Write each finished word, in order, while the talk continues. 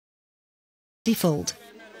Filled.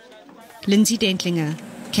 Lindsay Dentlinger,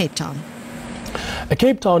 Cape Town. A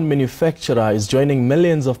Cape Town manufacturer is joining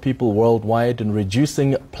millions of people worldwide in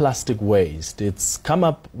reducing plastic waste. It's come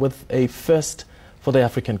up with a first for the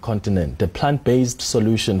African continent, a plant-based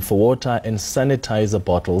solution for water and sanitizer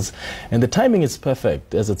bottles. And the timing is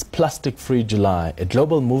perfect as it's Plastic-Free July, a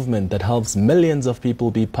global movement that helps millions of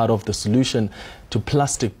people be part of the solution to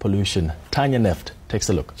plastic pollution. Tanya Neft takes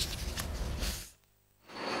a look.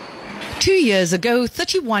 2 years ago,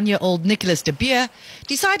 31-year-old Nicholas de Beer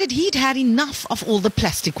decided he'd had enough of all the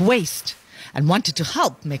plastic waste and wanted to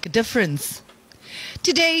help make a difference.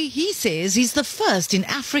 Today, he says he's the first in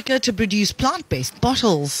Africa to produce plant-based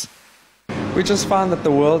bottles. We just found that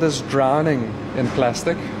the world is drowning in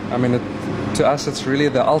plastic. I mean, to us, it's really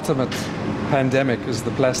the ultimate pandemic, is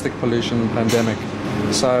the plastic pollution pandemic.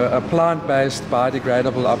 So a plant-based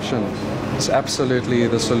biodegradable option is absolutely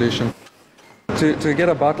the solution. To get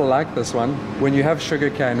a bottle like this one, when you have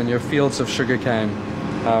sugarcane in your fields of sugarcane,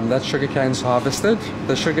 that sugarcane's harvested.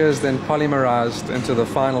 The sugar is then polymerized into the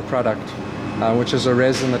final product, which is a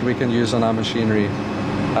resin that we can use on our machinery.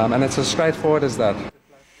 And it's as straightforward as that.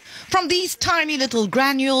 From these tiny little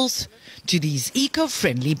granules to these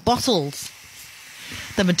eco-friendly bottles.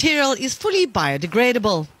 The material is fully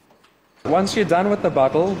biodegradable. Once you're done with the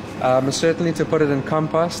bottle, certainly to put it in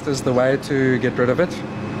compost is the way to get rid of it.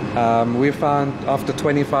 We found after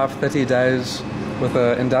 25-30 days with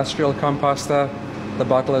an industrial composter, the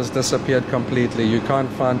bottle has disappeared completely. You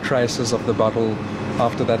can't find traces of the bottle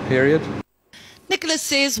after that period. Nicholas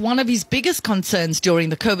says one of his biggest concerns during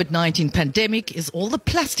the COVID-19 pandemic is all the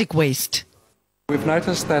plastic waste. We've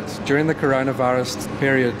noticed that during the coronavirus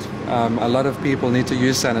period, a lot of people need to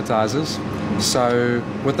use sanitizers. So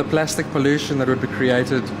with the plastic pollution that would be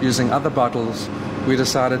created using other bottles, we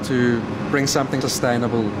decided to bring something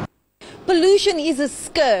sustainable. Pollution is a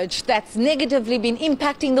scourge that's negatively been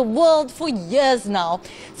impacting the world for years now.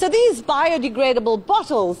 So these biodegradable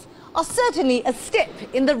bottles are certainly a step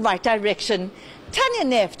in the right direction. Tanya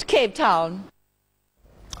Neft, Cape Town.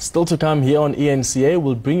 Still to come here on eNCA,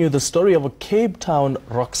 we'll bring you the story of a Cape Town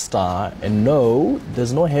rock star. And no,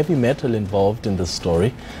 there's no heavy metal involved in this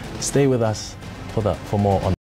story. Stay with us for more on